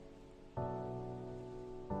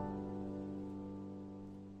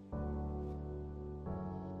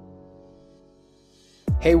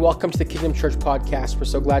Hey, welcome to the Kingdom Church Podcast. We're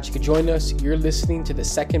so glad you could join us. You're listening to the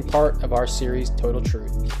second part of our series, Total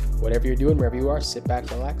Truth. Whatever you're doing, wherever you are, sit back,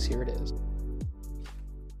 relax. Here it is.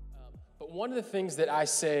 But one of the things that I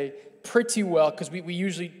say pretty well, because we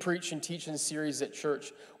usually preach and teach in series at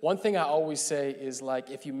church, one thing I always say is,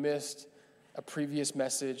 like, if you missed a previous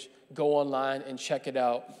message, go online and check it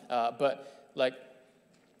out. But like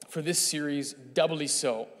for this series, doubly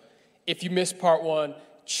so. If you missed part one,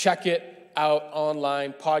 check it out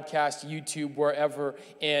online, podcast, YouTube, wherever,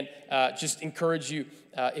 and just encourage you,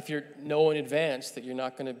 if you know in advance that you're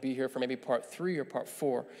not going to be here for maybe part 3 or part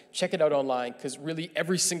 4, check it out online, because really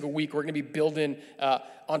every single week we're going to be building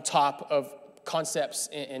on top of concepts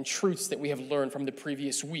and truths that we have learned from the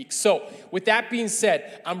previous week. So with that being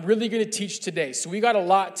said, I'm really going to teach today. So we got a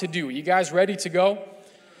lot to do. You guys ready to go?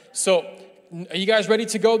 So are you guys ready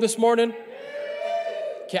to go this morning?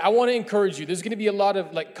 Okay, I want to encourage you. There's going to be a lot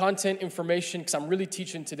of content information because I'm really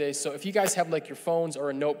teaching today. So if you guys have your phones or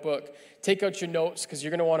a notebook, take out your notes because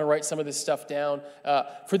you're going to want to write some of this stuff down.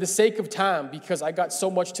 For the sake of time, because I got so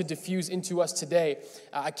much to diffuse into us today,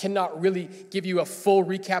 I cannot really give you a full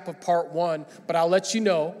recap of part 1, but I'll let you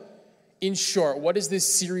know, in short, what is this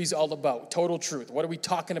series all about? Total truth. What are we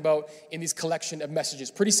talking about in this collection of messages?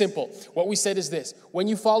 Pretty simple. What we said is this: when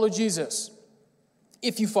you follow Jesus,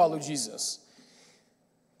 if you follow Jesus,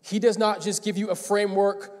 He does not just give you a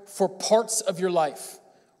framework for parts of your life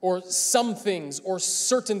or some things or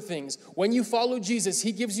certain things. When you follow Jesus,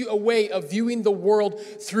 He gives you a way of viewing the world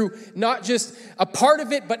through not just a part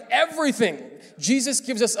of it, but everything. Jesus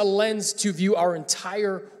gives us a lens to view our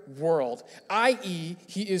entire world, i.e.,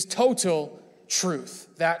 He is total truth.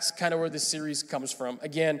 That's kind of where this series comes from.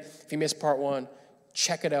 Again, if you missed part 1,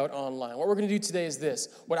 check it out online. What we're going to do today is this.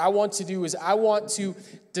 What I want to do is I want to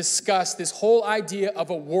discuss this whole idea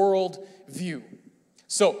of a world view.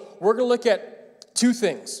 So we're going to look at 2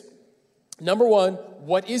 things. Number 1,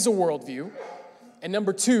 what is a worldview? And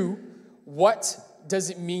number 2, what does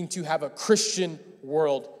it mean to have a Christian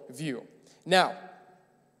worldview? Now,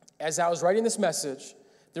 as I was writing this message,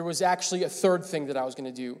 there was actually a third thing that I was going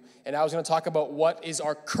to do, and I was going to talk about what is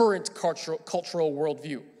our current cultural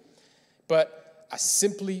worldview. But I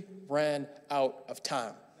simply ran out of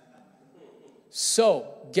time. So,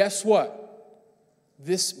 guess what?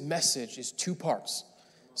 This message is 2 parts.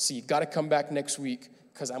 So you got to come back next week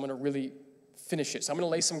because I'm going to really finish it. So I'm going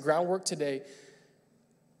to lay some groundwork today,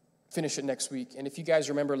 finish it next week. And if you guys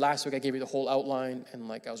remember last week, I gave you the whole outline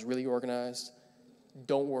and I was really organized.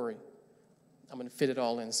 Don't worry. I'm going to fit it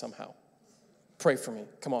all in somehow. Pray for me.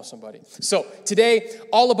 Come on, somebody. So today,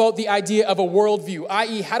 all about the idea of a worldview,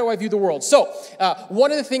 i.e., how do I view the world? So one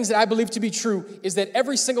of the things that I believe to be true is that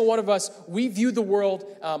every single one of us, we view the world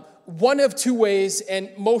one of 2 ways, and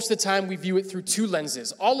most of the time we view it through 2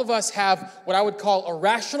 lenses. All of us have what I would call a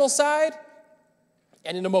rational side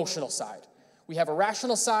and an emotional side. We have a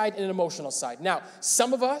rational side and an emotional side. Now,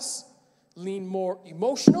 some of us lean more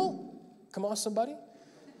emotional. Come on, somebody.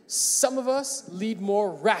 Some of us lead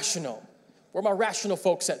more rational. Where are my rational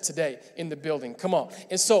folks at today in the building? Come on.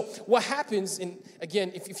 And so what happens, and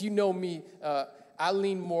again, if you know me, I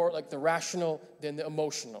lean more like the rational than the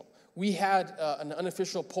emotional. We had an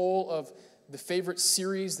unofficial poll of the favorite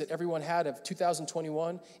series that everyone had of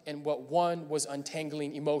 2021, and what won was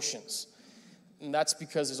Untangling Emotions. And that's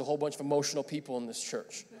because there's a whole bunch of emotional people in this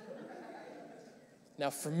church. Now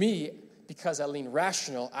for me, because I lean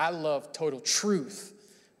rational, I love total truth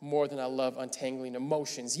more than I love untangling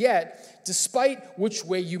emotions. Yet, despite which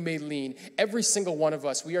way you may lean, every single one of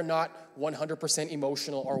us, we are not 100%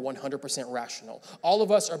 emotional or 100% rational. All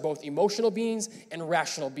of us are both emotional beings and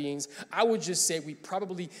rational beings. I would just say we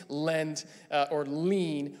probably lend or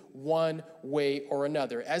lean one way or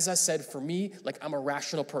another. As I said, for me, I'm a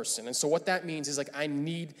rational person. And so what that means is I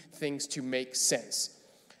need things to make sense.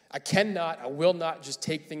 I will not just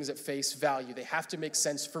take things at face value. They have to make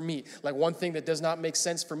sense for me. One thing that does not make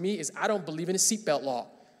sense for me is I don't believe in a seatbelt law.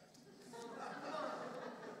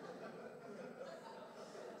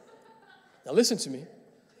 Now listen to me.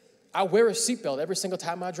 I wear a seatbelt every single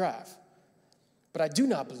time I drive. But I do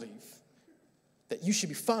not believe that you should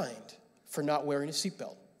be fined for not wearing a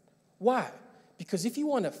seatbelt. Why? Because if you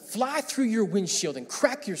want to fly through your windshield and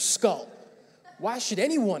crack your skull, why should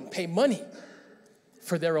anyone pay money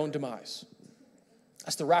for their own demise?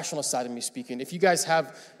 That's the rational side of me speaking. If you guys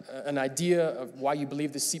have an idea of why you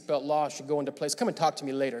believe the seatbelt law should go into place, come and talk to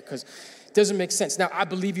me later, because it doesn't make sense. Now, I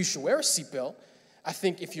believe you should wear a seatbelt. I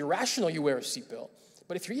think if you're rational, you wear a seatbelt.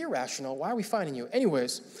 But if you're irrational, why are we finding you?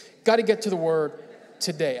 Anyways, got to get to the word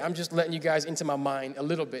today. I'm just letting you guys into my mind a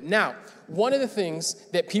little bit. Now, one of the things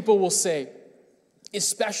that people will say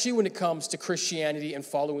especially when it comes to Christianity and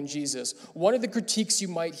following Jesus. One of the critiques you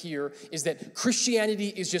might hear is that Christianity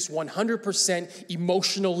is just 100%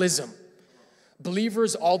 emotionalism.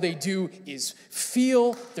 Believers, all they do is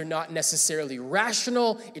feel. They're not necessarily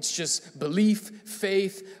rational. It's just belief,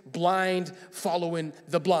 faith, blind, following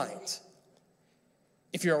the blind.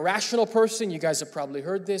 If you're a rational person, you guys have probably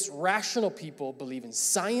heard this, rational people believe in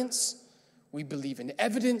science. We believe in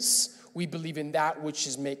evidence. We believe in that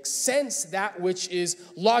which makes sense, that which is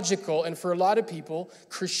logical. And for a lot of people,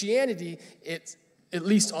 Christianity, it's, at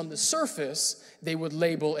least on the surface, they would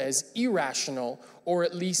label as irrational, or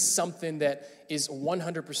at least something that is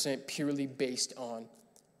 100% purely based on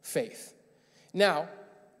faith. Now,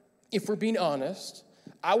 if we're being honest,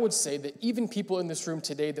 I would say that even people in this room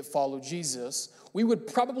today that follow Jesus, we would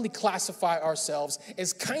probably classify ourselves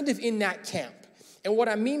as kind of in that camp. And what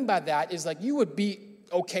I mean by that is, like, you would be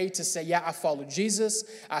okay to say, yeah, I follow Jesus,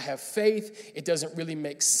 I have faith, it doesn't really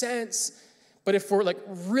make sense. But if we're, like,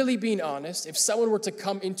 really being honest, if someone were to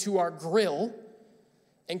come into our grill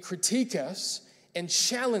and critique us and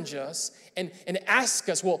challenge us and ask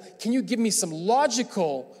us, well, can you give me some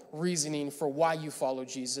logical reasoning for why you follow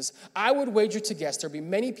Jesus? I would wager to guess there'd be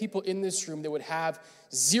many people in this room that would have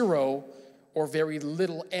zero or very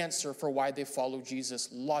little answer for why they follow Jesus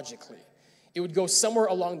logically. It would go somewhere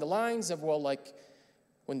along the lines of, well, like,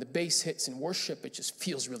 when the bass hits in worship, it just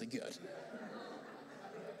feels really good.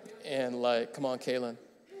 And, like, come on, Kaylin.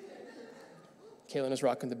 Kaylin is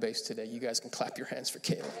rocking the bass today. You guys can clap your hands for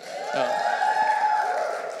Kaylin.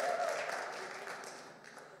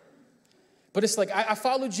 But it's like, I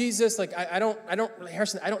follow Jesus. Like,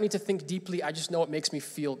 Harrison, I don't need to think deeply. I just know it makes me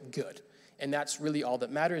feel good. And that's really all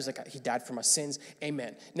that matters. Like, he died for my sins.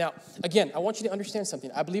 Amen. Now, again, I want you to understand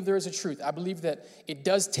something. I believe there is a truth. I believe that it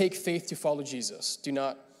does take faith to follow Jesus. Do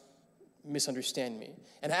not misunderstand me.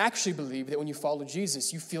 And I actually believe that when you follow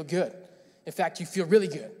Jesus, you feel good. In fact, you feel really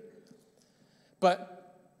good.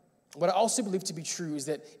 But what I also believe to be true is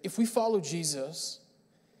that if we follow Jesus,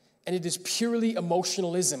 and it is purely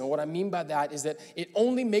emotionalism, and what I mean by that is that it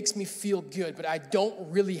only makes me feel good, but I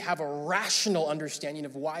don't really have a rational understanding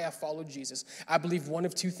of why I follow Jesus, I believe one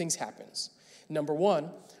of two things happens. Number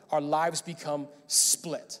one, our lives become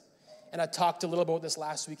split. And I talked a little about this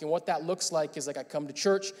last week, and what that looks like is, like, I come to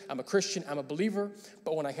church, I'm a Christian, I'm a believer,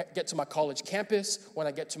 but when I get to my college campus, when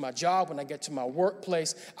I get to my job, when I get to my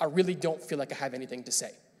workplace, I really don't feel like I have anything to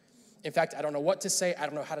say. In fact, I don't know what to say. I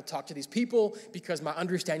don't know how to talk to these people because my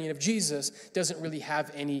understanding of Jesus doesn't really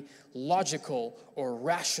have any logical or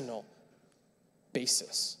rational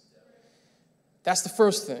basis. That's the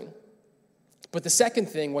first thing. But the second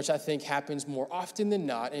thing, which I think happens more often than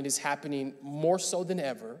not, and is happening more so than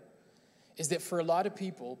ever, is that for a lot of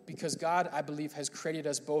people, because God, I believe, has created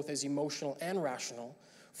us both as emotional and rational,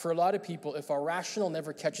 for a lot of people, if our rational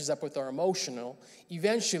never catches up with our emotional,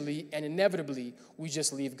 eventually and inevitably, we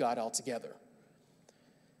just leave God altogether.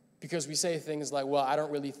 Because we say things like, well, I don't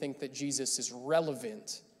really think that Jesus is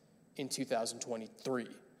relevant in 2023.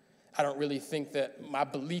 I don't really think that my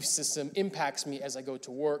belief system impacts me as I go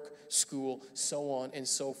to work, school, so on and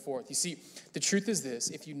so forth. You see, the truth is this: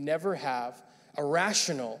 if you never have a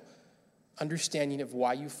rational understanding of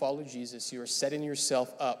why you follow Jesus, you are setting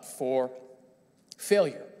yourself up for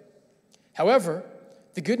failure. However,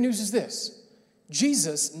 the good news is this: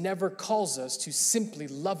 Jesus never calls us to simply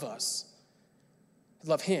love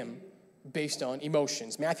him based on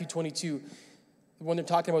emotions. Matthew 22, when they're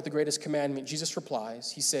talking about the greatest commandment, Jesus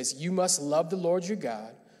replies, he says, you must love the Lord your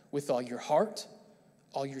God with all your heart,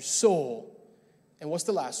 all your soul, and what's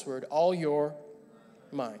the last word? All your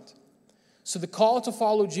mind. So the call to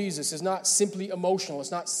follow Jesus is not simply emotional.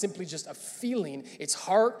 It's not simply just a feeling. It's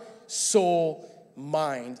heart, soul,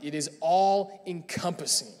 mind. It is all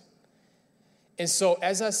encompassing. And so,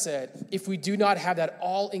 as I said, if we do not have that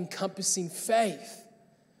all encompassing faith,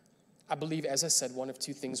 I believe, as I said, one of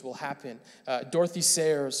two things will happen. Dorothy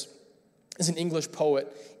Sayers is an English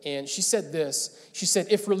poet, and she said this. She said,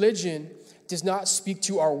 if religion does not speak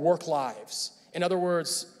to our work lives, in other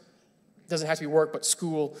words, it doesn't have to be work, but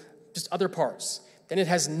school, just other parts, then it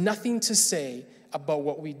has nothing to say about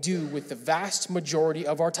what we do with the vast majority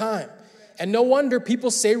of our time. And no wonder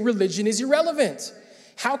people say religion is irrelevant.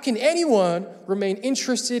 How can anyone remain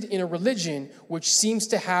interested in a religion which seems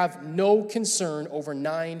to have no concern over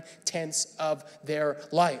 9/10 of their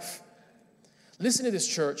life? Listen to this,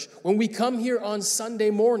 church. When we come here on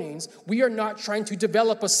Sunday mornings, we are not trying to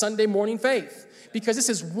develop a Sunday morning faith, because this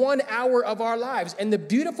is 1 hour of our lives. And the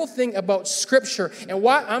beautiful thing about Scripture, and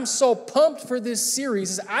why I'm so pumped for this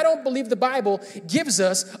series, is I don't believe the Bible gives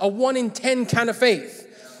us a 1 in 10 kind of faith.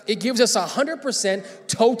 It gives us 100%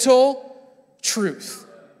 total truth.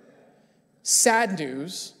 Sad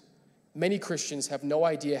news, many Christians have no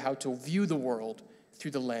idea how to view the world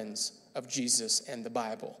through the lens of Jesus and the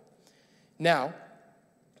Bible. Now,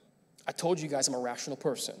 I told you guys I'm a rational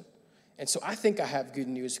person. And so I think I have good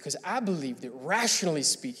news because I believe that rationally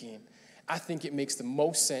speaking, I think it makes the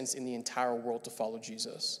most sense in the entire world to follow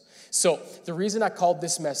Jesus. So the reason I called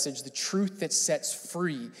this message, The Truth That Sets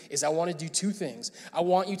Free, is I want to do two things. I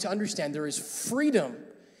want you to understand there is freedom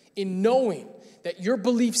in knowing that your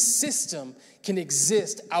belief system can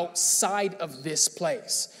exist outside of this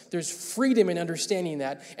place. There's freedom in understanding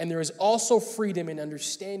that, and there is also freedom in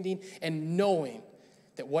understanding and knowing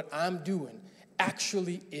that what I'm doing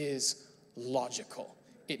actually is logical.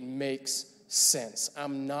 It makes sense.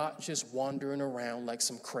 I'm not just wandering around like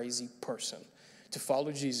some crazy person. To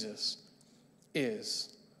follow Jesus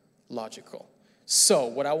is logical. So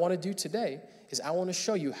what I want to do today is I want to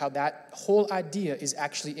show you how that whole idea is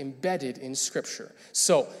actually embedded in Scripture.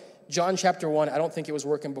 So John chapter 1, I don't think it was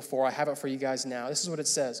working before. I have it for you guys now. This is what it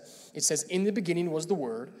says. It says, in the beginning was the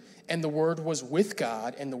Word, and the Word was with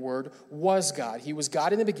God, and the Word was God. He was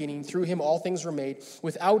God in the beginning. Through him all things were made.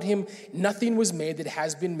 Without him nothing was made that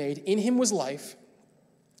has been made. In him was life,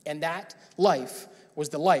 and that life was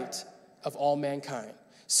the light of all mankind.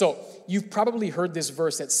 So you've probably heard this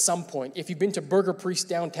verse at some point. If you've been to Burger Priest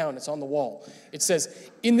downtown, it's on the wall. It says,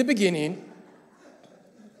 in the beginning.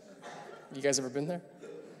 You guys ever been there?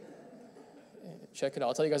 Check it out.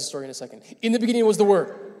 I'll tell you guys a story in a second. In the beginning was the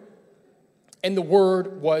Word, and the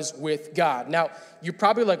Word was with God. Now, you're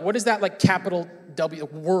probably like, what is that like capital W,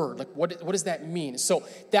 word? Like, what does that mean? So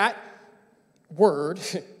that word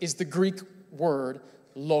is the Greek word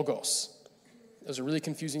logos. It was a really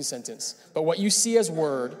confusing sentence. But what you see as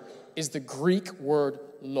word is the Greek word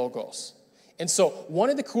logos. And so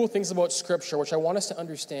one of the cool things about Scripture, which I want us to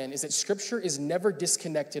understand, is that Scripture is never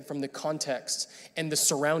disconnected from the context and the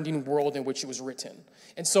surrounding world in which it was written.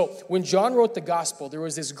 And so when John wrote the gospel, there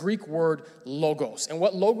was this Greek word logos. And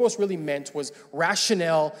what logos really meant was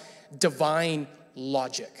rationale, divine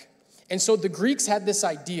logic. And so the Greeks had this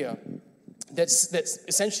idea that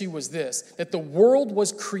essentially was this, that the world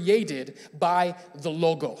was created by the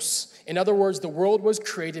logos. In other words, the world was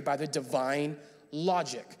created by the divine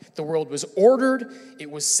logic. The world was ordered,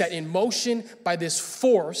 it was set in motion by this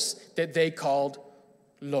force that they called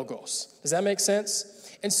logos. Does that make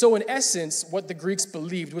sense? And so in essence, what the Greeks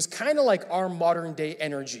believed was kind of like our modern day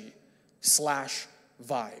energy /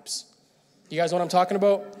 vibes. You guys know what I'm talking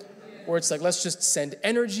about? Where it's like, let's just send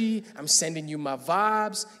energy. I'm sending you my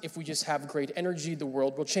vibes. If we just have great energy, the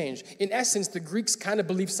world will change. In essence, the Greeks kind of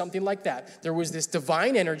believed something like that. There was this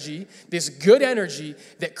divine energy, this good energy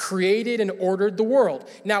that created and ordered the world.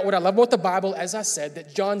 Now, what I love about the Bible, as I said,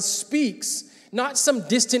 that John speaks not some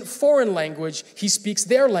distant foreign language, he speaks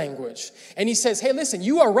their language. And he says, hey, listen,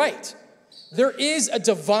 you are right. There is a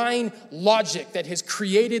divine logic that has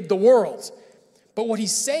created the world. But what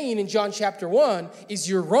he's saying in John chapter 1 is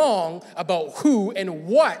you're wrong about who and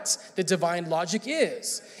what the divine logic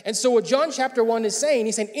is. And so what John chapter 1 is saying,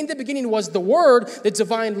 he's saying in the beginning was the Word, the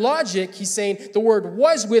divine logic. He's saying the Word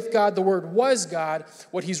was with God, the Word was God.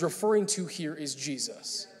 What he's referring to here is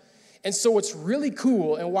Jesus. And so what's really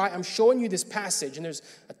cool and why I'm showing you this passage, and there's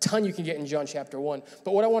a ton you can get in John chapter 1,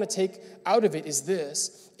 but what I want to take out of it is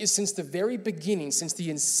this, is since the very beginning, since the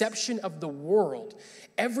inception of the world,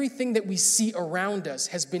 everything that we see around us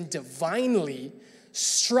has been divinely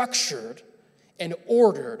structured and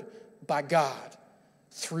ordered by God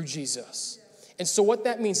through Jesus. And so what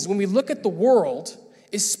that means is when we look at the world,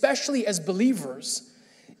 especially as believers,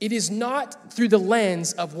 it is not through the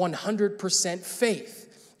lens of 100% faith.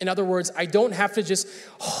 In other words, I don't have to just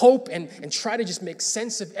hope and try to just make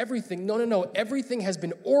sense of everything. No. Everything has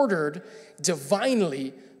been ordered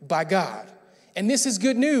divinely by God. And this is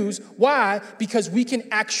good news. Why? Because we can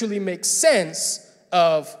actually make sense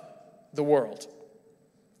of the world.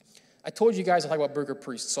 I told you guys I talk about Burger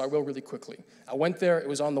Priest, so I will really quickly. I went there. It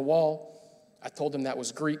was on the wall. I told them that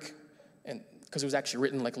was Greek, and because it was actually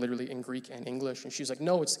written like literally in Greek and English. And she's like,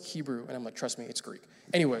 no, it's Hebrew. And I'm like, trust me, it's Greek.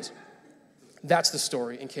 Anyways, that's the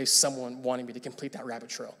story in case someone wanted me to complete that rabbit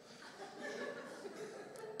trail.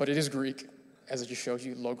 But it is Greek. As it just shows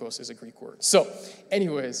you, logos is a Greek word. So,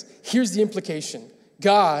 anyways, here's the implication.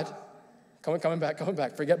 God, coming back,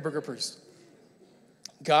 forget Burger Priest.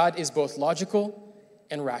 God is both logical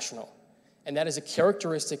and rational. And that is a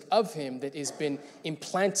characteristic of him that has been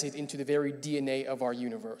implanted into the very DNA of our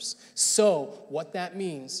universe. So, what that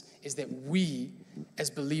means is that we, as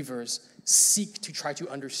believers, seek to try to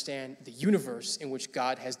understand the universe in which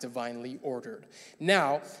God has divinely ordered.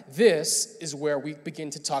 Now, this is where we begin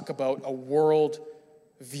to talk about a world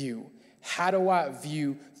view. How do I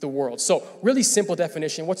view the world? So, really simple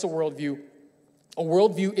definition. What's a worldview? A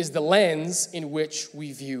worldview is the lens in which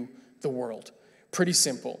we view the world. Pretty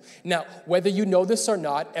simple. Now, whether you know this or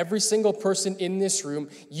not, every single person in this room,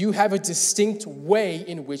 you have a distinct way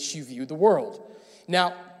in which you view the world.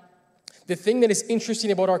 Now, the thing that is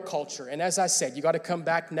interesting about our culture, and as I said, you got to come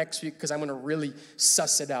back next week because I'm going to really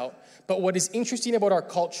suss it out. But what is interesting about our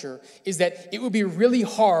culture is that it would be really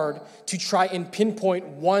hard to try and pinpoint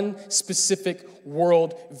one specific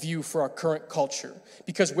world view for our current culture.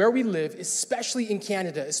 Because where we live, especially in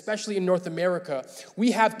Canada, especially in North America,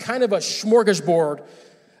 we have kind of a smorgasbord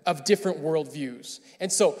of different worldviews.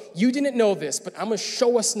 And so you didn't know this, but I'm going to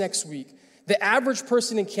show us next week. The average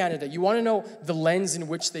person in Canada, you want to know the lens in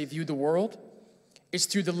which they view the world? It's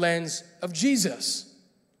through the lens of Jesus.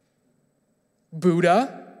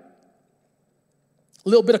 Buddha, a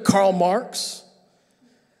little bit of Karl Marx,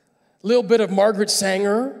 a little bit of Margaret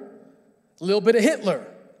Sanger, a little bit of Hitler.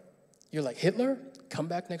 You're like, Hitler? Come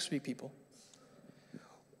back next week, people.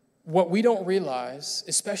 What we don't realize,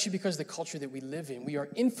 especially because of the culture that we live in, we are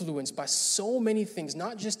influenced by so many things,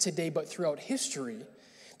 not just today, but throughout history,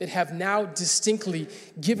 that have now distinctly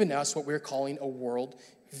given us what we're calling a world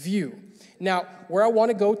view. Now, where I want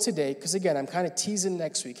to go today, because again, I'm kind of teasing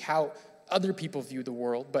next week how other people view the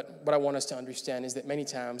world, but what I want us to understand is that many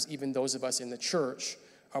times, even those of us in the church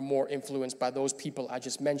are more influenced by those people I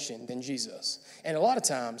just mentioned than Jesus. And a lot of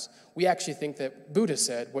times, we actually think that Buddha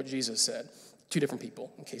said what Jesus said. Two different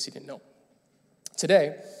people, in case you didn't know.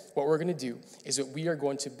 Today, what we're going to do is that we are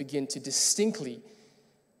going to begin to distinctly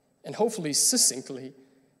and hopefully succinctly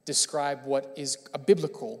describe what is a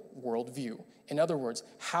biblical worldview. In other words,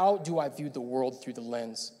 how do I view the world through the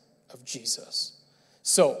lens of Jesus?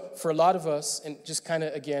 So, for a lot of us, and just kind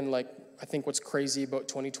of, again, like, I think what's crazy about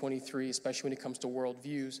 2023, especially when it comes to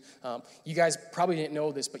worldviews, you guys probably didn't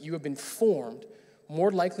know this, but you have been formed,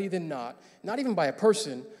 more likely than not even by a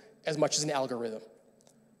person, as much as an algorithm.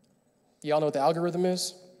 Y'all know what the algorithm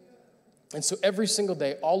is? And so every single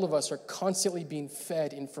day, all of us are constantly being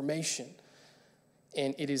fed information,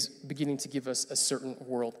 and it is beginning to give us a certain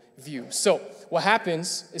world view. So what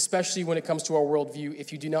happens, especially when it comes to our worldview,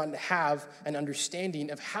 if you do not have an understanding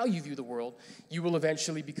of how you view the world, you will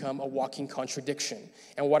eventually become a walking contradiction.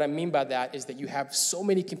 And what I mean by that is that you have so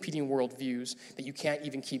many competing worldviews that you can't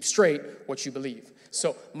even keep straight what you believe.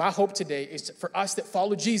 So my hope today is for us that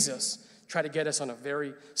follow Jesus, try to get us on a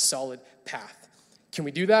very solid path. Can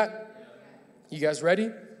we do that? You guys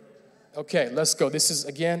ready? Okay, let's go. This is,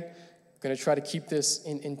 again, going to try to keep this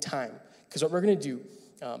in time. Because what we're going to do,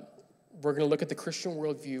 we're going to look at the Christian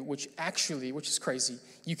worldview, which is crazy,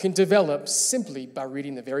 you can develop simply by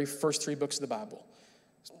reading the very first 3 books of the Bible.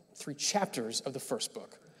 3 chapters of the first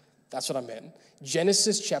book. That's what I meant.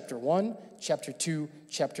 Genesis chapter 1, chapter 2,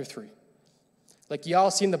 chapter 3. Like,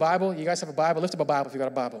 y'all seen the Bible? You guys have a Bible? Lift up a Bible if you got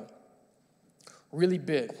a Bible. Really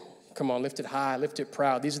big. Come on, lift it high, lift it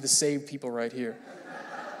proud. These are the saved people right here.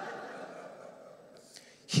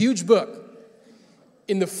 Huge book.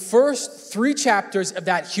 In the first 3 chapters of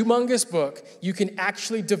that humongous book, you can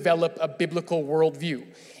actually develop a biblical worldview.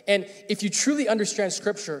 And if you truly understand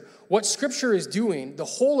Scripture, what Scripture is doing, the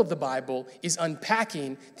whole of the Bible, is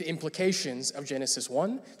unpacking the implications of Genesis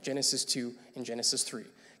 1, Genesis 2, and Genesis 3.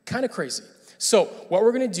 Kind of crazy. So what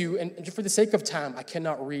we're going to do, and for the sake of time, I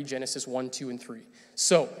cannot read Genesis 1, 2, and 3.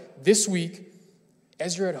 So this week,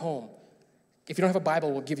 as you're at home, if you don't have a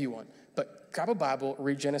Bible, we'll give you one. But grab a Bible,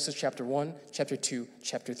 read Genesis chapter 1, chapter 2,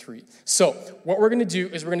 chapter 3. So what we're going to do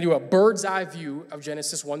is we're going to do a bird's eye view of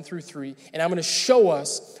Genesis 1 through 3, and I'm going to show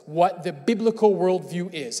us what the biblical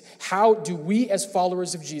worldview is. How do we as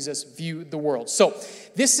followers of Jesus view the world? So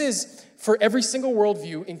this is for every single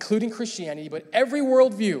worldview, including Christianity, but every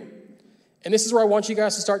worldview, and this is where I want you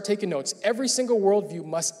guys to start taking notes, every single worldview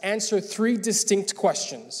must answer 3 distinct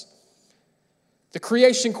questions. The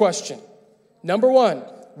creation question. Number 1,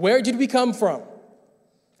 where did we come from?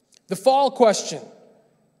 The fall question,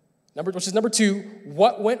 which is number 2,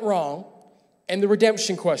 what went wrong? And the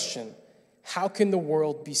redemption question, how can the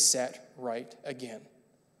world be set right again?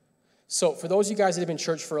 So for those of you guys that have been in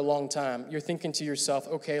church for a long time, you're thinking to yourself,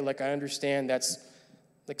 okay, like I understand that's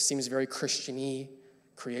seems very Christian-y,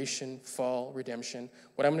 creation, fall, redemption.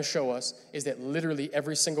 What I'm going to show us is that literally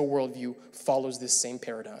every single worldview follows this same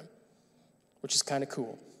paradigm, which is kind of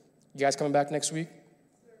cool. You guys coming back next week?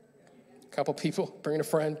 A couple people, bringing a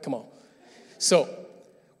friend, come on. So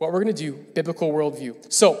what we're going to do, biblical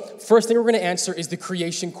worldview. So first thing we're going to answer is the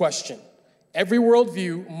creation question. Every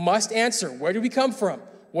worldview must answer, where do we come from?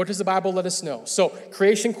 What does the Bible let us know? So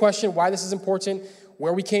creation question, why this is important,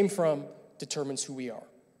 where we came from determines who we are.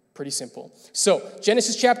 Pretty simple. So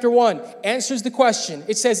Genesis chapter 1 answers the question.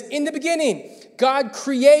 It says, in the beginning, God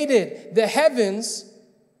created the heavens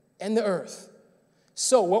and the earth.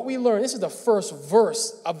 So what we learn, this is the first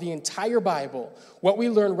verse of the entire Bible. What we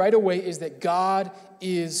learn right away is that God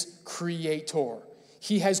is creator.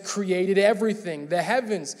 He has created everything, the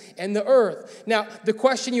heavens and the earth. Now, the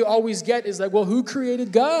question you always get is like, well, who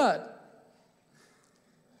created God?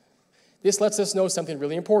 This lets us know something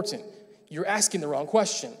really important. You're asking the wrong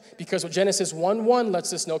question, because what Genesis 1:1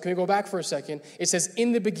 lets us know, can we go back for a second? It says,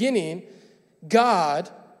 in the beginning, God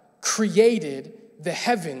created the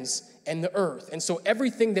heavens and the earth. And so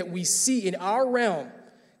everything that we see in our realm,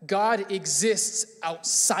 God exists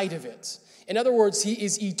outside of it. In other words, he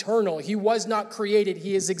is eternal. He was not created.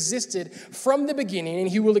 He has existed from the beginning, and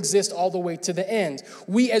he will exist all the way to the end.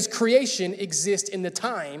 We as creation exist in the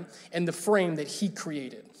time and the frame that he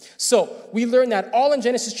created. So we learn that all in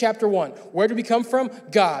Genesis chapter 1. Where did we come from?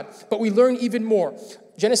 God. But we learn even more.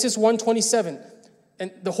 Genesis 1:27,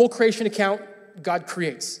 and the whole creation account, God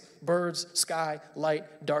creates. Birds, sky, light,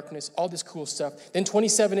 darkness, all this cool stuff. Then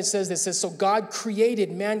 27, it says, so God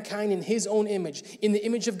created mankind in his own image. In the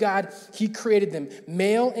image of God, he created them.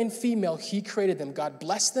 Male and female, he created them. God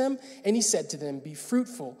blessed them, and he said to them, be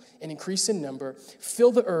fruitful and increase in number,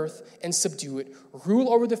 fill the earth and subdue it,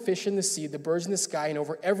 rule over the fish in the sea, the birds in the sky, and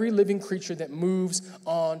over every living creature that moves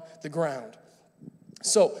on the ground.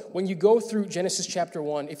 So when you go through Genesis chapter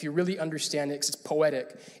 1, if you really understand it, because it's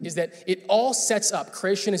poetic, is that it all sets up,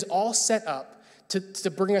 creation is all set up to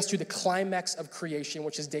bring us to the climax of creation,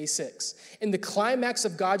 which is day 6. And the climax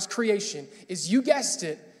of God's creation is, you guessed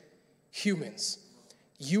it, humans,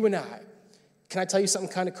 you and I. Can I tell you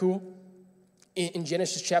something kind of cool? In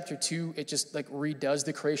Genesis chapter 2, it just like redoes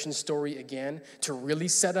the creation story again to really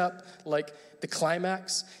set up like the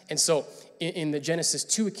climax. And so in the Genesis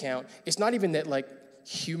 2 account, it's not even that like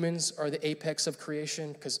humans are the apex of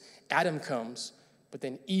creation, because Adam comes, but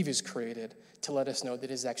then Eve is created to let us know that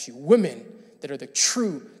it is actually women that are the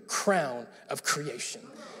true crown of creation.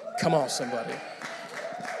 Come on, somebody.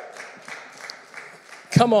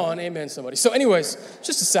 Come on, amen, somebody. So anyways,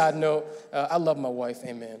 just a side note, I love my wife,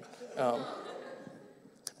 amen.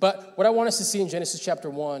 But what I want us to see in Genesis chapter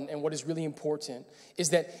 1, and what is really important, is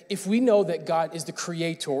that if we know that God is the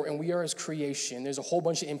creator and we are his creation, there's a whole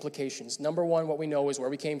bunch of implications. Number one, what we know is where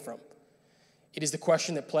we came from. It is the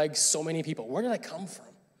question that plagues so many people. Where did I come from?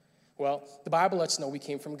 Well, the Bible lets us know we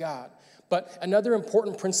came from God. But another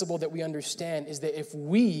important principle that we understand is that if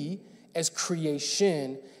we, as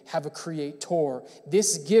creation, have a creator,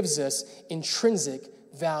 this gives us intrinsic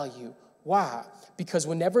value. Why? Because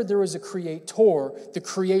whenever there is a creator, the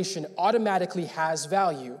creation automatically has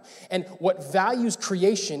value. And what values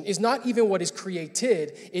creation is not even what is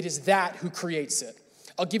created, it is that who creates it.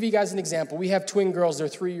 I'll give you guys an example. We have twin girls, they're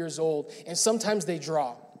 3 years old, and sometimes they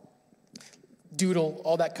draw, doodle,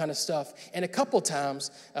 all that kind of stuff. And a couple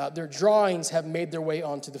times, their drawings have made their way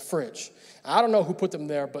onto the fridge. I don't know who put them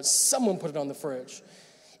there, but someone put it on the fridge.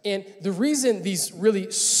 And the reason these really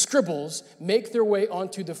scribbles make their way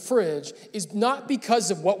onto the fridge is not because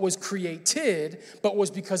of what was created, but was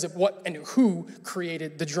because of what and who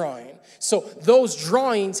created the drawing. So those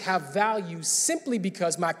drawings have value simply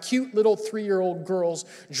because my cute little 3-year-old girls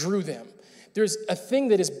drew them. There's a thing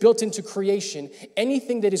that is built into creation.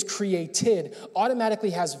 Anything that is created automatically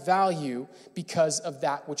has value because of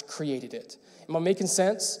that which created it. Am I making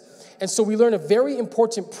sense? And so we learn a very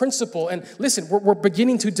important principle. And listen, we're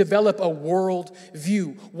beginning to develop a world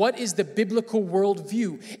view. What is the biblical world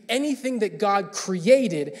view? Anything that God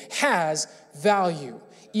created has value.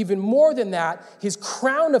 Even more than that, his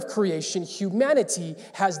crown of creation, humanity,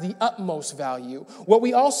 has the utmost value. What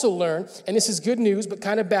we also learn, and this is good news, but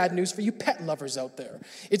kind of bad news for you pet lovers out there.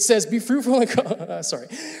 It says, be fruitful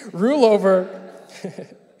and, rule over...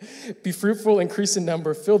 Be fruitful, increase in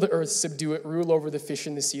number, fill the earth, subdue it, rule over the fish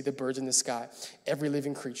in the sea, the birds in the sky, every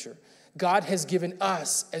living creature. God has given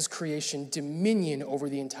us as creation dominion over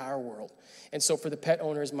the entire world. And so for the pet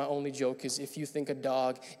owners, my only joke is if you think a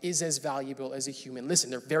dog is as valuable as a human, listen,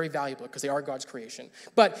 they're very valuable because they are God's creation.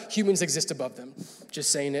 But humans exist above them. Just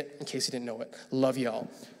saying it in case you didn't know it. Love y'all.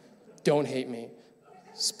 Don't hate me,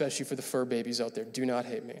 especially for the fur babies out there. Do not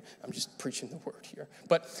hate me. I'm just preaching the word here.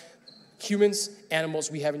 But humans,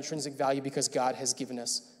 animals, we have intrinsic value because God has given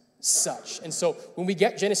us such. And so when we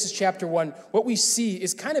get Genesis chapter 1, what we see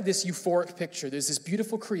is kind of this euphoric picture. There's this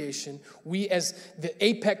beautiful creation. We, as the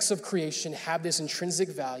apex of creation, have this intrinsic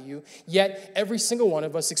value, yet every single one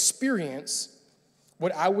of us experience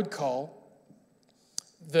what I would call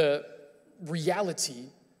the reality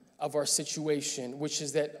of our situation, which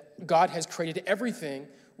is that God has created everything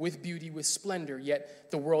with beauty, with splendor, yet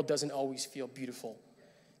the world doesn't always feel beautiful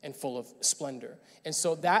and full of splendor. And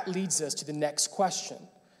so that leads us to the next question.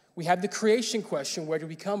 We have the creation question, where do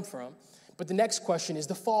we come from? But the next question is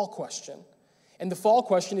the fall question. And the fall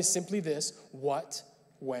question is simply this: what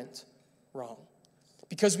went wrong?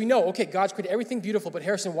 Because we know, okay, God's created everything beautiful, but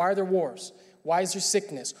Harrison, why are there wars? Why is there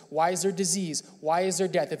sickness? Why is there disease? Why is there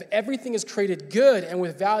death? If everything is created good and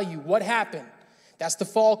with value, what happened? That's the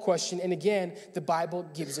fall question. And again, the Bible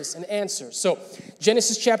gives us an answer. So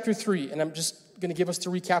Genesis chapter 3, and I'm just going to give us the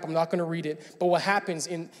recap. I'm not going to read it. But what happens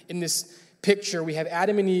in this picture, we have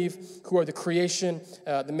Adam and Eve, who are the creation,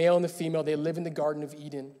 the male and the female. They live in the Garden of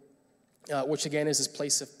Eden, which again is this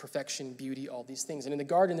place of perfection, beauty, all these things. And in the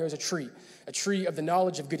garden, there is a tree of the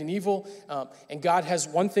knowledge of good and evil. And God has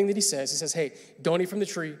one thing that he says. He says, hey, don't eat from the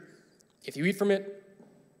tree. If you eat from it,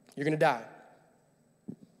 you're going to die.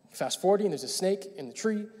 Fast forwarding, there's a snake in the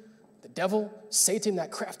tree. The devil, Satan,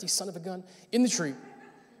 that crafty son of a gun, in the tree.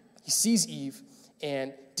 He sees Eve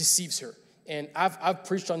and deceives her. And I've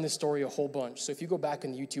preached on this story a whole bunch. So if you go back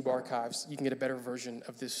in the YouTube archives, you can get a better version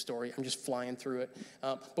of this story. I'm just flying through it.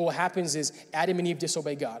 But what happens is Adam and Eve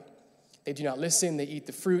disobey God. They do not listen. They eat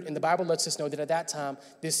the fruit. And the Bible lets us know that at that time,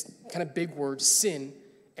 this kind of big word, sin,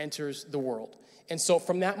 enters the world. And so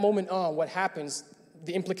from that moment on, what happens,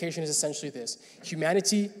 the implication is essentially this: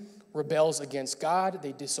 humanity rebels against God,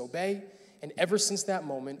 they disobey, and ever since that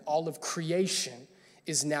moment, all of creation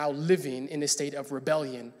is now living in a state of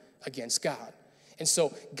rebellion against God. And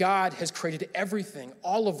so God has created everything,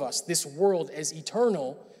 all of us, this world as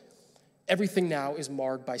eternal. Everything now is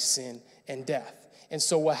marred by sin and death. And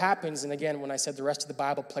so what happens, and again, when I said the rest of the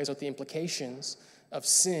Bible plays out the implications of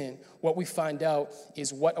sin, what we find out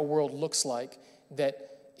is what a world looks like that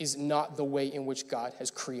is not the way in which God has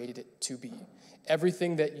created it to be.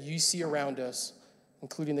 Everything that you see around us,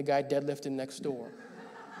 including the guy deadlifting next door,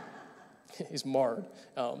 is marred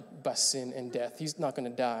by sin and death. He's not going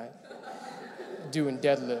to die doing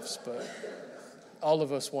deadlifts, but all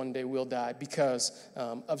of us one day will die because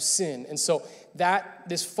of sin. And so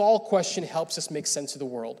this fall question helps us make sense of the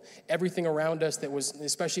world. Everything around us that was,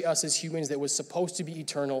 especially us as humans, that was supposed to be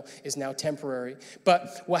eternal is now temporary.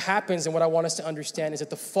 But what happens, and what I want us to understand, is that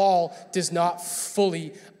the fall does not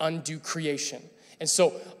fully undo creation. And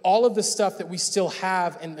so all of the stuff that we still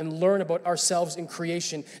have and learn about ourselves in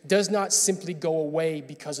creation does not simply go away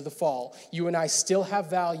because of the fall. You and I still have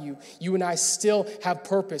value. You and I still have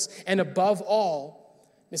purpose. And above all,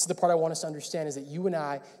 this is the part I want us to understand, is that you and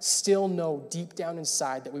I still know deep down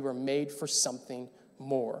inside that we were made for something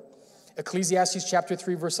more. Ecclesiastes chapter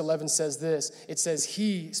 3, verse 11 says this. It says,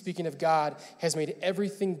 he, speaking of God, has made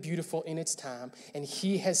everything beautiful in its time, and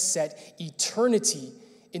he has set eternity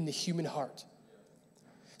in the human heart.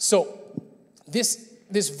 So this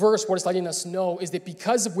verse, what it's letting us know is that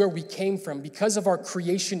because of where we came from, because of our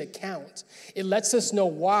creation account, it lets us know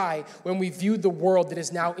why, when we view the world that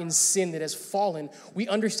is now in sin, that has fallen, we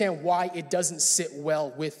understand why it doesn't sit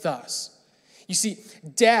well with us. You see,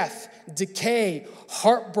 death, decay,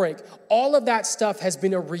 heartbreak, all of that stuff has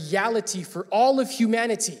been a reality for all of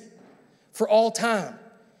humanity, for all time.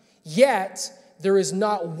 Yet, there is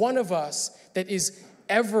not one of us that is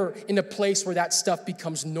ever in a place where that stuff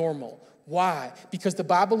becomes normal. Why? Because the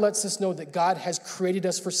Bible lets us know that God has created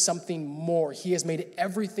us for something more. He has made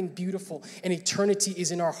everything beautiful, and eternity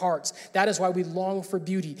is in our hearts. That is why we long for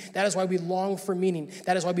beauty. That is why we long for meaning.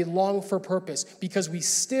 That is why we long for purpose, because we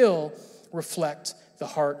still reflect the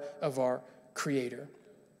heart of our Creator.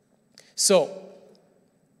 So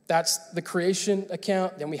that's the creation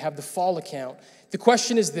account. Then we have the fall account. The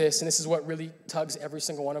question is this, and this is what really tugs every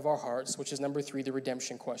single one of our hearts, which is number 3, the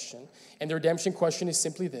redemption question. And the redemption question is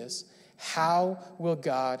simply this: how will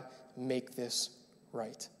God make this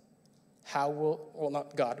right? How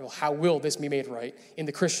will this be made right? In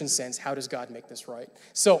the Christian sense, how does God make this right?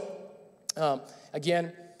 So,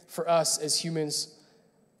 again, for us as humans,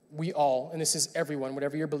 we all, and this is everyone,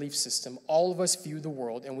 whatever your belief system, all of us view the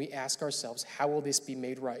world and we ask ourselves, how will this be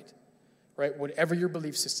made right? Right? Whatever your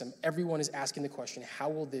belief system, everyone is asking the question, how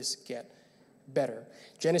will this get better?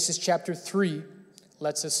 Genesis chapter 3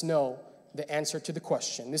 lets us know the answer to the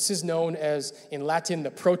question. This is known as, in Latin,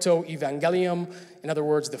 the proto-evangelium. In other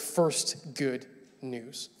words, the first good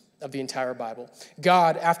news of the entire Bible.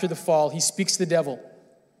 God, after the fall, he speaks to the devil,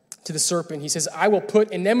 to the serpent. He says, I will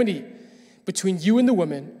put enmity between you and the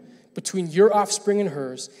woman, between your offspring and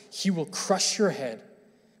hers. He will crush your head,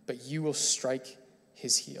 but you will strike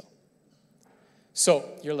his heel. So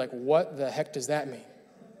you're like, what the heck does that mean?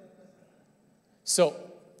 So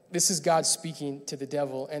this is God speaking to the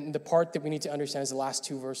devil. And the part that we need to understand is the last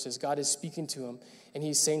two verses. God is speaking to him, and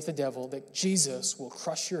he's saying to the devil that Jesus will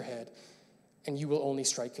crush your head and you will only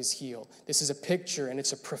strike his heel. This is a picture, and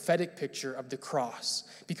it's a prophetic picture of the cross.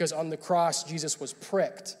 Because on the cross, Jesus was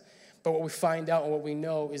pricked. But what we find out and what we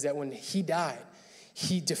know is that when he died,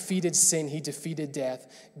 he defeated sin, he defeated death.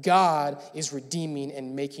 God is redeeming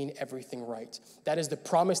and making everything right. That is the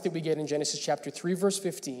promise that we get in Genesis chapter 3, verse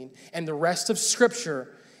 15. And the rest of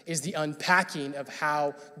Scripture is the unpacking of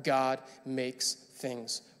how God makes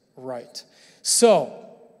things right. So,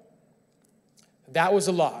 that was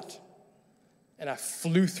a lot. And I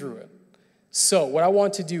flew through it. So, what I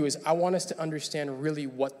want to do is I want us to understand really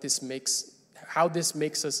what this makes, how this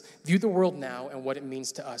makes us view the world now and what it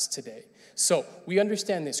means to us today. So we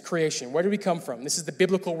understand this, creation. Where do we come from? This is the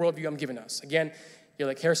biblical worldview I'm giving us. Again, you're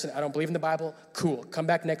like, Harrison, I don't believe in the Bible. Cool. Come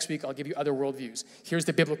back next week. I'll give you other worldviews. Here's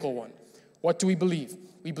the biblical one. What do we believe?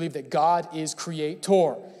 We believe that God is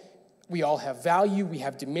creator. We all have value. We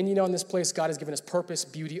have dominion on this place. God has given us purpose,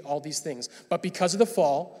 beauty, all these things. But because of the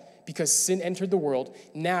fall, because sin entered the world,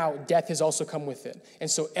 now death has also come with it. And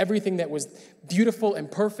so everything that was beautiful and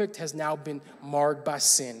perfect has now been marred by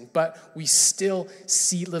sin. But we still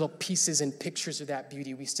see little pieces and pictures of that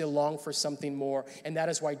beauty. We still long for something more. And that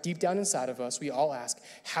is why deep down inside of us, we all ask,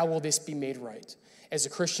 how will this be made right? As a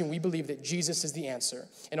Christian, we believe that Jesus is the answer.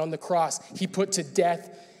 And on the cross, he put to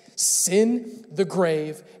death sin, the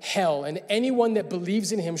grave, hell, and anyone that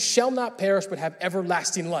believes in him shall not perish but have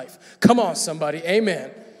everlasting life. Come on, somebody.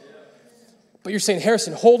 Amen. But you're saying,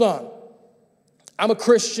 Harrison, hold on. I'm a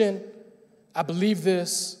Christian. I believe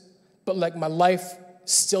this, but like my life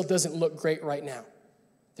still doesn't look great right now.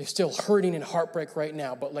 They're still hurting and heartbreak right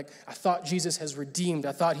now. But like I thought Jesus has redeemed.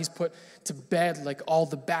 I thought he's put to bed like all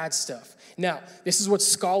the bad stuff. Now, this is what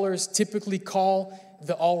scholars typically call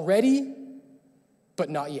the already,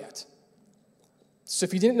 but not yet. So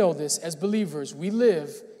if you didn't know this, as believers, we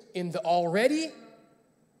live in the already,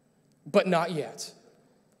 but not yet.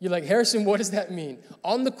 You're like, Harrison, what does that mean?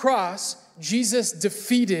 On the cross, Jesus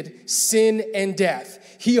defeated sin and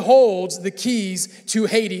death. He holds the keys to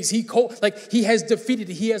Hades. He has defeated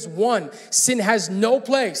it. He has won. Sin has no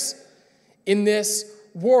place in this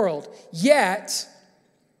world. Yet,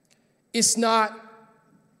 it's not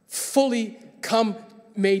fully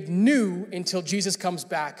made new until Jesus comes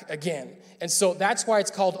back again. And so that's why it's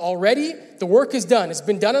called already. The work is done. It's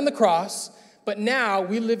been done on the cross. But now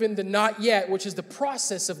we live in the not yet, which is the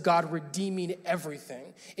process of God redeeming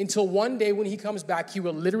everything. Until one day when he comes back, he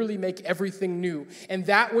will literally make everything new. And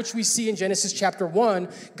that which we see in Genesis chapter 1,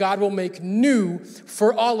 God will make new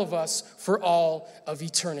for all of us for all of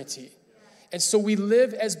eternity. And so we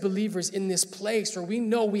live as believers in this place where we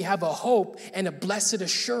know we have a hope and a blessed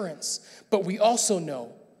assurance. But we also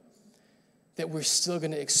know that we're still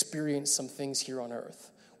going to experience some things here on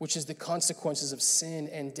earth, which is the consequences of sin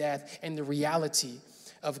and death and the reality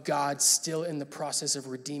of God still in the process of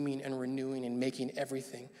redeeming and renewing and making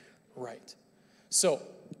everything right. So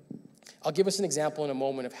I'll give us an example in a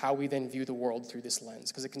moment of how we then view the world through this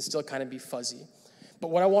lens, because it can still kind of be fuzzy. But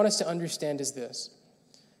what I want us to understand is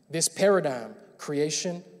this paradigm,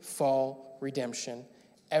 creation, fall, redemption,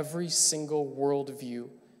 every single worldview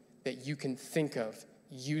that you can think of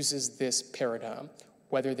uses this paradigm,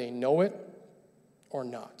 whether they know it or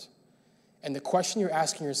not. And the question you're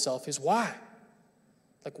asking yourself is why?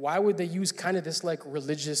 Like, why would they use kind of this like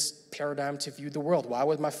religious paradigm to view the world? Why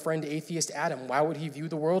would my friend atheist Adam, why would he view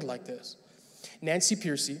the world like this? Nancy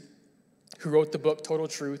Pearcey, who wrote the book Total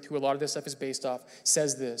Truth, who a lot of this stuff is based off,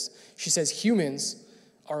 says this. She says, humans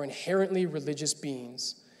are inherently religious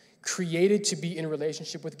beings created to be in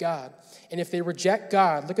relationship with God. And if they reject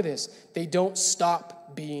God, look at this, they don't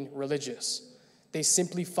stop being religious. They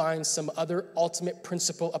simply find some other ultimate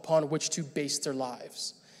principle upon which to base their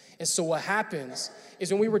lives. And so what happens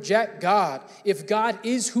is when we reject God, if God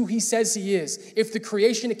is who he says he is, if the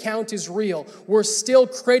creation account is real, we're still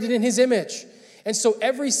created in his image. And so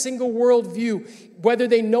every single worldview, whether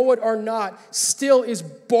they know it or not, still is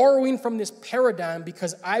borrowing from this paradigm,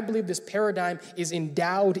 because I believe this paradigm is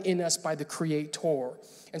endowed in us by the Creator.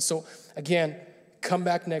 And so, again, come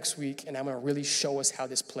back next week, and I'm going to really show us how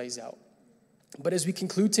this plays out. But as we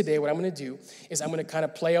conclude today, what I'm going to do is I'm going to kind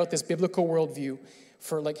of play out this biblical worldview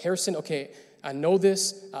for, like, Harrison, okay, I know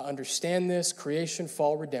this, I understand this, creation,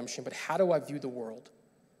 fall, redemption, but how do I view the world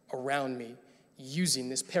around me using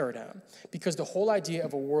this paradigm? Because the whole idea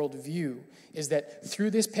of a worldview is that through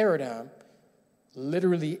this paradigm,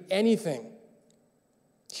 literally anything,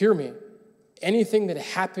 hear me, anything that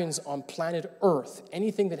happens on planet Earth,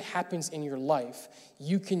 anything that happens in your life,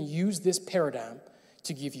 you can use this paradigm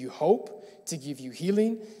to give you hope, to give you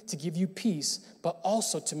healing, to give you peace, but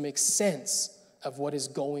also to make sense of what is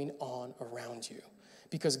going on around you.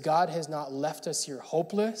 Because God has not left us here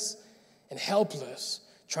hopeless and helpless,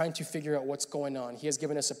 trying to figure out what's going on. He has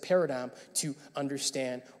given us a paradigm to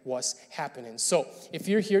understand what's happening. So if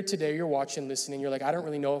you're here today, you're watching, listening, you're like, I don't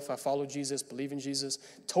really know if I follow Jesus, believe in Jesus,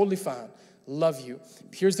 totally fine, love you.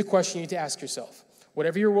 Here's the question you need to ask yourself.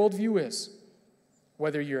 Whatever your worldview is,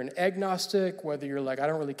 whether you're an agnostic, whether you're like, I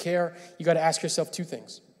don't really care, you got to ask yourself two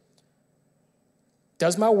things.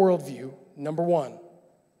 Does my worldview, number one,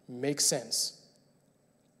 make sense?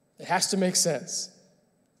 It has to make sense.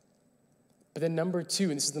 But then number two,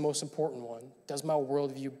 and this is the most important one, does my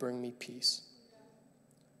worldview bring me peace?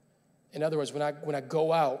 In other words, when I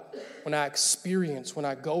go out, when I experience, when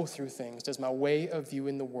I go through things, does my way of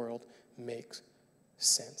viewing the world make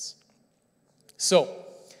sense? So,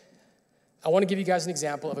 I want to give you guys an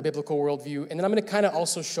example of a biblical worldview, and then I'm going to kind of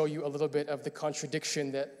also show you a little bit of the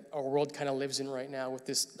contradiction that our world kind of lives in right now with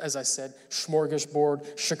this, as I said,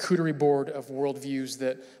 smorgasbord, charcuterie board of worldviews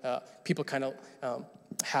that people kind of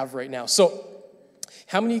have right now. So,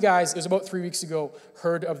 how many of you guys, it was about 3 weeks ago,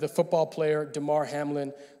 heard of the football player Damar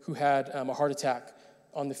Hamlin who had a heart attack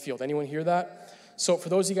on the field? Anyone hear that? So for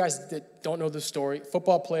those of you guys that don't know the story,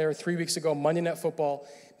 football player 3 weeks ago, Monday Night Football,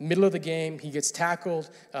 middle of the game, he gets tackled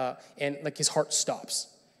and like his heart stops.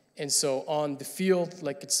 And so on the field,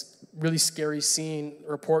 like it's really scary scene.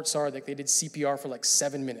 Reports are like they did CPR for like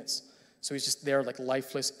 7 minutes. So he's just there like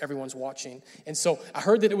lifeless, everyone's watching. And so I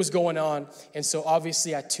heard that it was going on, and so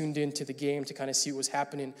obviously I tuned into the game to kind of see what was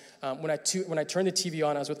happening. When I turned the TV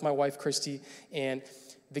on, I was with my wife, Christy, and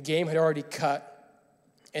the game had already cut,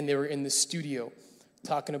 and they were in the studio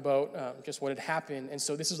talking about just what had happened. And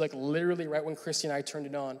so this is like literally right when Christy and I turned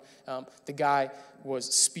it on, the guy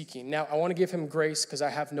was speaking. Now, I want to give him grace because I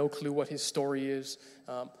have no clue what his story is,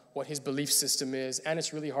 what his belief system is, and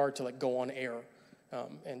it's really hard to like go on air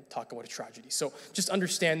and talk about a tragedy. So just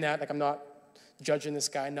understand that. Like I'm not judging this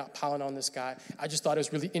guy, not piling on this guy. I just thought it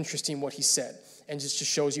was really interesting what he said, and just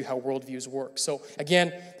shows you how worldviews work. So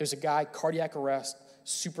again, there's a guy, cardiac arrest,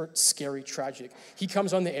 super scary, tragic. He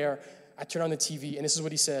comes on the air. I turn on the TV, and this is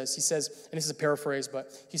what he says. He says, and this is a paraphrase,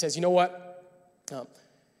 but he says, you know what?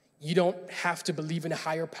 You don't have to believe in a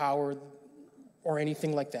higher power or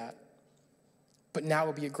anything like that, but now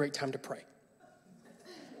would be a great time to pray.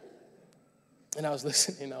 And I was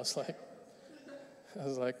listening, I was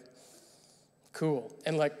like, cool.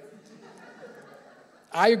 And like,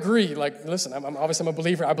 I agree. Like, listen, I'm obviously I'm a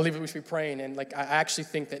believer. I believe that we should be praying. And like, I actually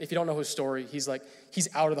think that if you don't know his story, he's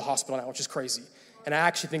out of the hospital now, which is crazy. And I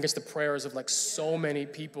actually think it's the prayers of like so many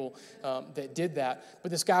people that did that.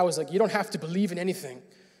 But this guy was like, you don't have to believe in anything,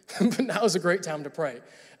 but now is a great time to pray.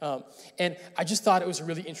 And I just thought it was a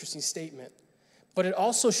really interesting statement. But it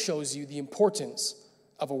also shows you the importance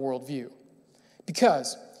of a worldview.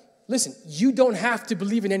 Because, listen, you don't have to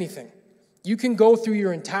believe in anything. You can go through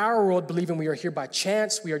your entire world believing we are here by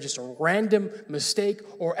chance, we are just a random mistake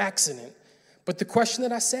or accident. But the question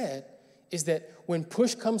that I said is that when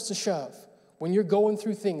push comes to shove, when you're going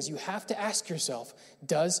through things, you have to ask yourself,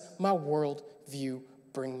 does my worldview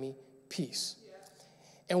bring me peace?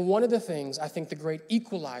 And one of the things, I think the great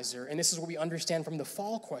equalizer, and this is what we understand from the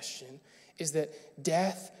fall question, is that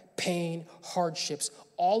death, pain, hardships,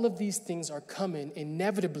 all of these things are coming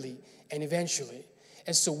inevitably and eventually.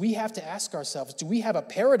 And so we have to ask ourselves, do we have a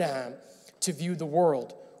paradigm to view the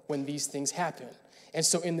world when these things happen? And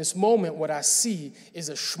so in this moment, what I see is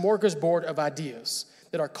a smorgasbord of ideas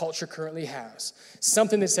that our culture currently has.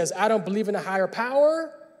 Something that says, I don't believe in a higher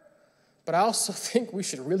power, but I also think we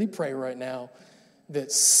should really pray right now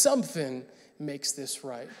that something makes this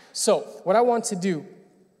right. So what I want to do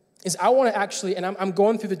is I want to actually, and I'm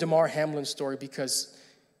going through the Damar Hamlin story because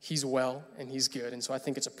he's well and he's good, and so I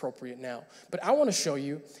think it's appropriate now. But I want to show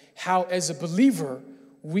you how, as a believer,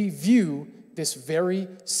 we view this very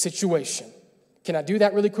situation. Can I do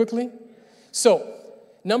that really quickly? So,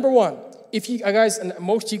 number one, if you guys, and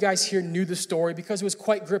most of you guys here knew the story because it was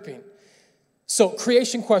quite gripping. So,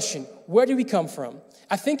 creation question, where do we come from?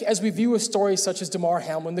 I think as we view a story such as Damar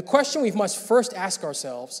Hamlin, the question we must first ask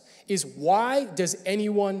ourselves is, why does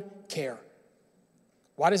anyone care?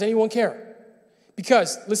 Why does anyone care?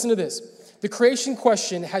 Because, listen to this, the creation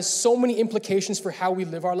question has so many implications for how we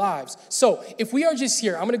live our lives. So, if we are just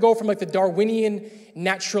here, I'm going to go from like the Darwinian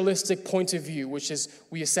naturalistic point of view, which is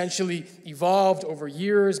we essentially evolved over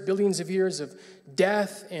years, billions of years of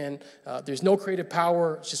death, and there's no creative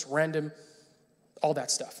power, it's just random, all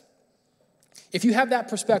that stuff. If you have that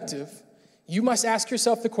perspective, you must ask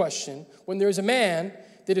yourself the question, when there's a man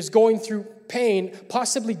that is going through pain,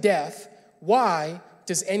 possibly death, why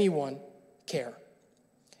does anyone care?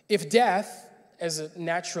 If death, as a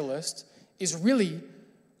naturalist, is really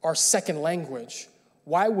our second language,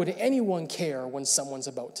 why would anyone care when someone's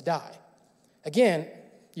about to die? Again,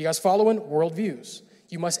 you guys following? Worldviews.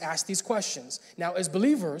 You must ask these questions. Now, as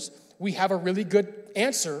believers, we have a really good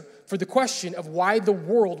answer for the question of why the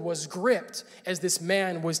world was gripped as this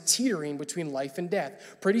man was teetering between life and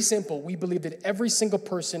death. Pretty simple. We believe that every single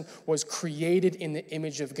person was created in the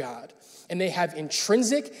image of God, and they have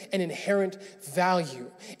intrinsic and inherent value.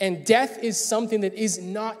 And death is something that is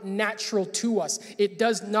not natural to us. It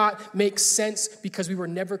does not make sense because we were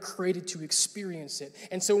never created to experience it.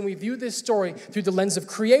 And so when we view this story through the lens of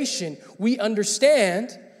creation, we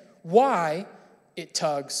understand why it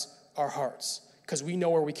tugs our hearts, because we know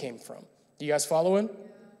where we came from. You guys following?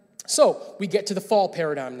 So we get to the fall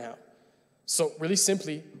paradigm now. So really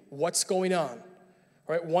simply, what's going on?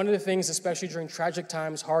 Right? One of the things, especially during tragic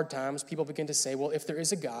times, hard times, people begin to say, well, if there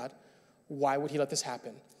is a God, why would he let this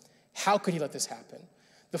happen? How could he let this happen?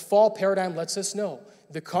 The fall paradigm lets us know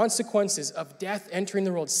the consequences of death entering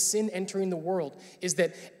the world, sin entering the world, is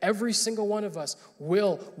that every single one of us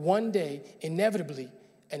will one day inevitably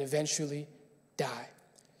and eventually die.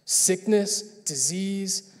 Sickness,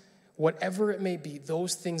 disease, whatever it may be,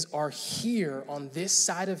 those things are here on this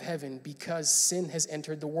side of heaven because sin has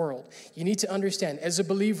entered the world. You need to understand, as a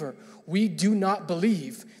believer, we do not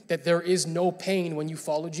believe that there is no pain when you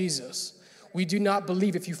follow Jesus. We do not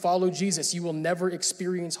believe if you follow Jesus, you will never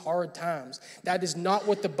experience hard times. That is not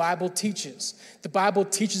what the Bible teaches. The Bible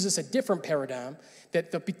teaches us a different paradigm,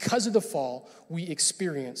 that because of the fall, we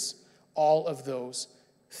experience all of those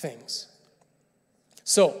things.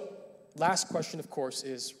 So, last question, of course,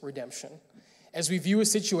 is redemption. As we view a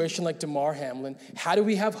situation like Damar Hamlin, how do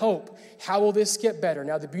we have hope? How will this get better?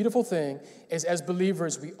 Now, the beautiful thing is, as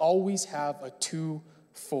believers, we always have a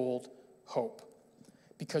twofold hope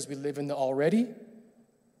because we live in the already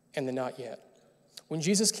and the not yet. When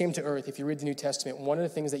Jesus came to earth, if you read the New Testament, one of the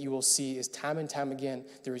things that you will see is time and time again,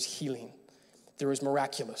 there is healing. There is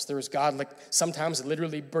miraculous. There is God, like sometimes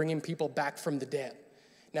literally bringing people back from the dead.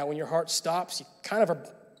 Now, when your heart stops, you kind of are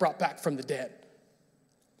brought back from the dead.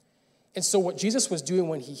 And so what Jesus was doing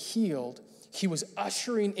when he healed, he was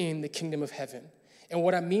ushering in the kingdom of heaven. And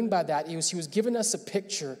what I mean by that is he was giving us a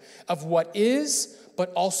picture of what is,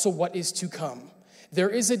 but also what is to come. There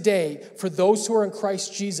is a day for those who are in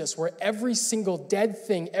Christ Jesus where every single dead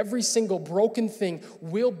thing, every single broken thing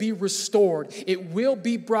will be restored. It will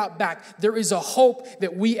be brought back. There is a hope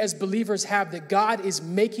that we as believers have that God is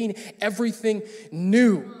making everything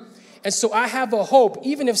new. And so I have a hope,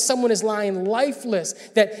 even if someone is lying lifeless,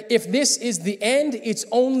 that if this is the end, it's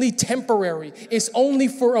only temporary. It's only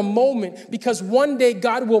for a moment, because one day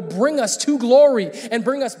God will bring us to glory and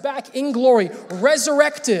bring us back in glory,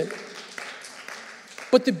 resurrected.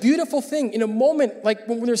 But the beautiful thing, in a moment like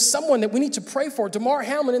when there's someone that we need to pray for, Damar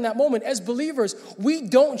Hamlin, in that moment, as believers, we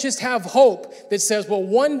don't just have hope that says, well,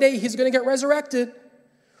 one day he's going to get resurrected.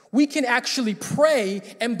 We can actually pray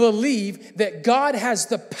and believe that God has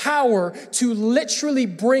the power to literally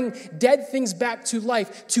bring dead things back to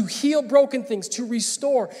life, to heal broken things, to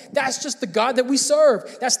restore. That's just the God that we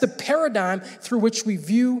serve. That's the paradigm through which we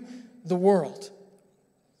view the world.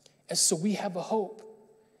 And so we have a hope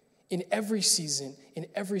in every season, in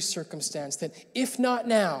every circumstance, that if not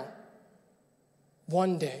now,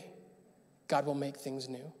 one day, God will make things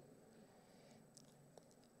new.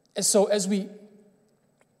 And so as we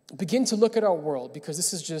begin to look at our world, because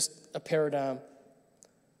this is just a paradigm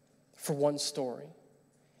for one story,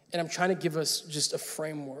 and I'm trying to give us just a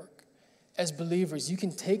framework. As believers, you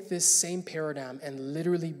can take this same paradigm and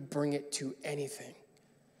literally bring it to anything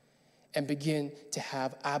and begin to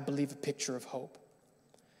have, I believe, a picture of hope.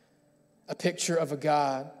 A picture of a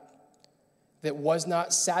God that was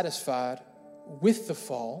not satisfied with the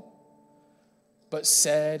fall, but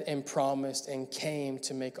said and promised and came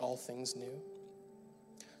to make all things new.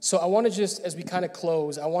 So I want to just, as we kind of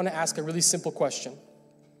close, I want to ask a really simple question.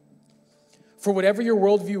 For whatever your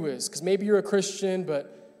worldview is, because maybe you're a Christian,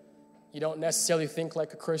 but you don't necessarily think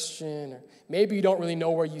like a Christian, or maybe you don't really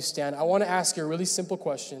know where you stand, I want to ask you a really simple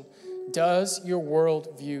question. Does your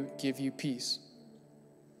worldview give you peace?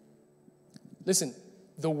 Listen,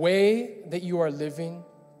 the way that you are living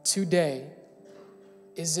today,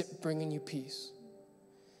 is it bringing you peace?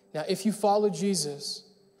 Now, if you follow Jesus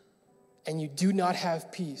and you do not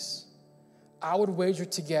have peace, I would wager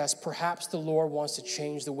to guess perhaps the Lord wants to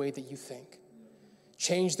change the way that you think,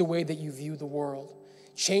 change the way that you view the world,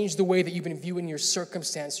 change the way that you've been viewing your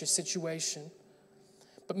circumstance, your situation.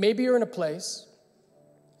 But maybe you're in a place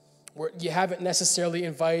where you haven't necessarily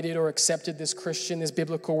invited or accepted this Christian, this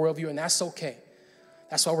biblical worldview, and that's okay.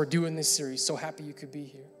 That's why we're doing this series. So happy you could be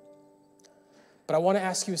here. But I want to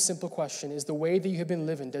ask you a simple question. Is the way that you have been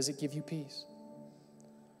living, does it give you peace?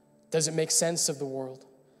 Does it make sense of the world?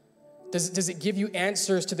 Does it give you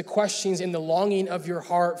answers to the questions and the longing of your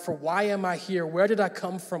heart for why am I here? Where did I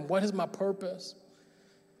come from? What is my purpose?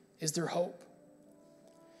 Is there hope?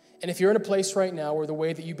 And if you're in a place right now where the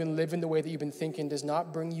way that you've been living, the way that you've been thinking does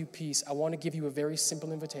not bring you peace, I want to give you a very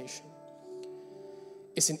simple invitation.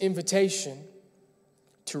 It's an invitation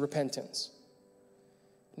to repentance.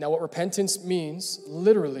 Now, what repentance means,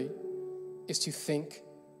 literally, is to think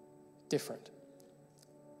different.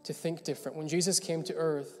 To think different. When Jesus came to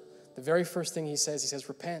earth, the very first thing he says,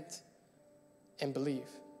 repent and believe.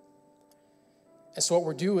 And so what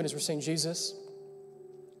we're doing is we're saying, Jesus,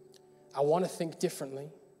 I want to think differently.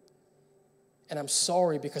 And I'm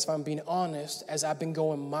sorry because if I'm being honest, as I've been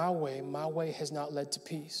going my way has not led to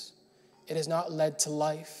peace. It has not led to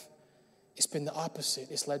life. It's been the opposite.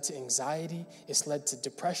 It's led to anxiety. It's led to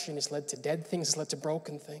depression. It's led to dead things. It's led to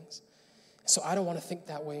broken things. So I don't want to think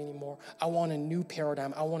that way anymore. I want a new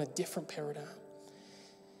paradigm. I want a different paradigm.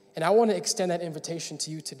 And I want to extend that invitation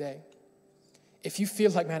to you today. If you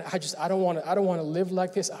feel like, man, I don't want to live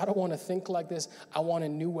like this. I don't want to think like this. I want a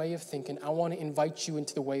new way of thinking. I want to invite you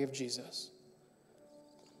into the way of Jesus.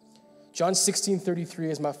 John 16:33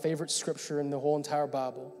 is my favorite scripture in the whole entire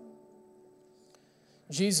Bible.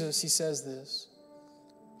 Jesus, he says this.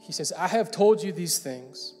 He says, I have told you these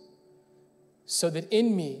things so that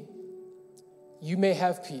in me you may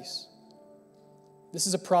have peace. This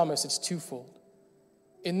is a promise. It's twofold.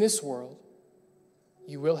 In this world,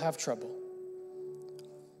 you will have trouble.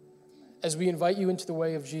 As we invite you into the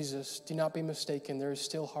way of Jesus, do not be mistaken. There are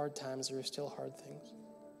still hard times. There are still hard things.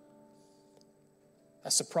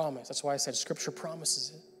 That's a promise. That's why I said Scripture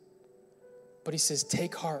promises it. But he says,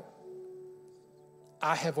 take heart.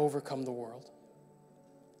 I have overcome the world.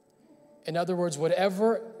 In other words,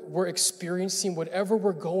 whatever we're experiencing, whatever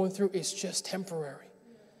we're going through, is just temporary.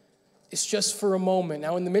 It's just for a moment.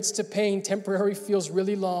 Now, in the midst of pain, temporary feels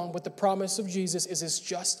really long, but the promise of Jesus is it's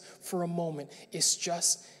just for a moment. It's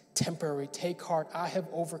just temporary. Take heart. I have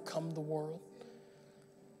overcome the world.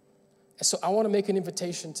 And so I want to make an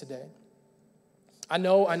invitation today. I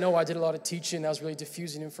know I did a lot of teaching. I was really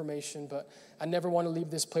diffusing information, but I never want to leave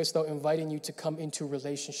this place without inviting you to come into a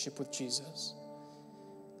relationship with Jesus.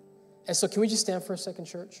 And so can we just stand for a second,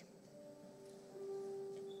 church?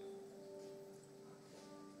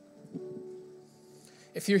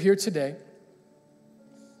 If you're here today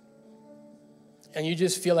and you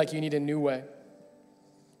just feel like you need a new way,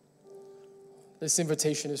 this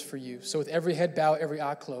invitation is for you. So with every head bowed, every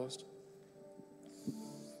eye closed,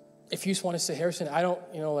 if you just want to say, Harrison, I don't,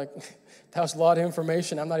 that was a lot of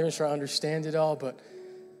information. I'm not even sure I understand it all, but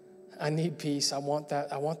I need peace. I want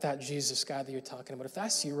that Jesus guy that you're talking about. If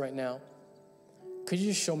that's you right now, could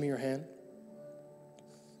you just show me your hand?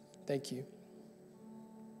 Thank you.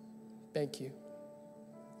 Thank you.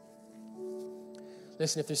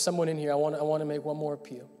 Listen, if there's someone in here, I want to make one more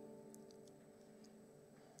appeal.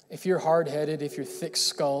 If you're hard-headed, if you're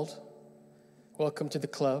thick-skulled, welcome to the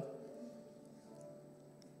club.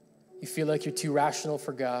 You feel like you're too rational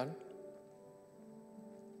for God.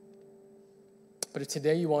 But if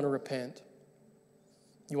today you want to repent,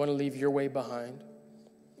 you want to leave your way behind,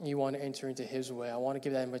 and you want to enter into his way, I want to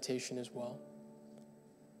give that invitation as well.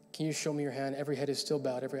 Can you show me your hand? Every head is still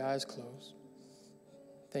bowed, every eye is closed.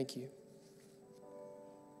 Thank you.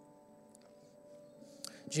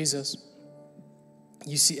 Jesus,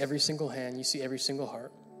 you see every single hand, you see every single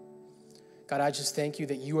heart. God, I just thank you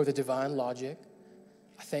that you are the divine logic.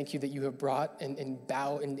 I thank you that you have brought and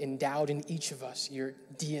endowed in each of us your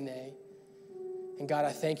DNA. And God,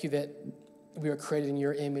 I thank you that we are created in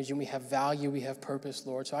your image and we have value, we have purpose,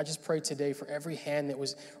 Lord. So I just pray today for every hand that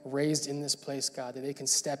was raised in this place, God, that they can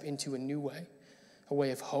step into a new way, a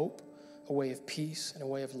way of hope, a way of peace, and a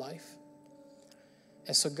way of life.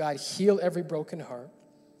 And so, God, heal every broken heart.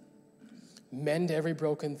 Mend every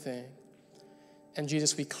broken thing. And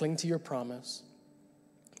Jesus, we cling to your promise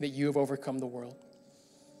that you have overcome the world.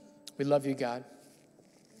 We love you, God.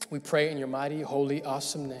 We pray in your mighty, holy,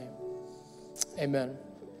 awesome name. Amen.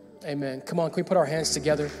 Amen. Come on, can we put our hands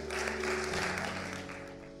together?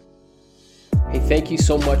 Hey, thank you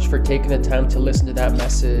so much for taking the time to listen to that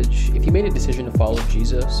message. If you made a decision to follow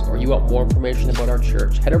Jesus or you want more information about our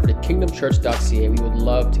church, head over to kingdomchurch.ca. We would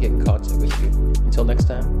love to get in contact with you. Until next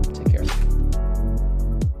time, take care.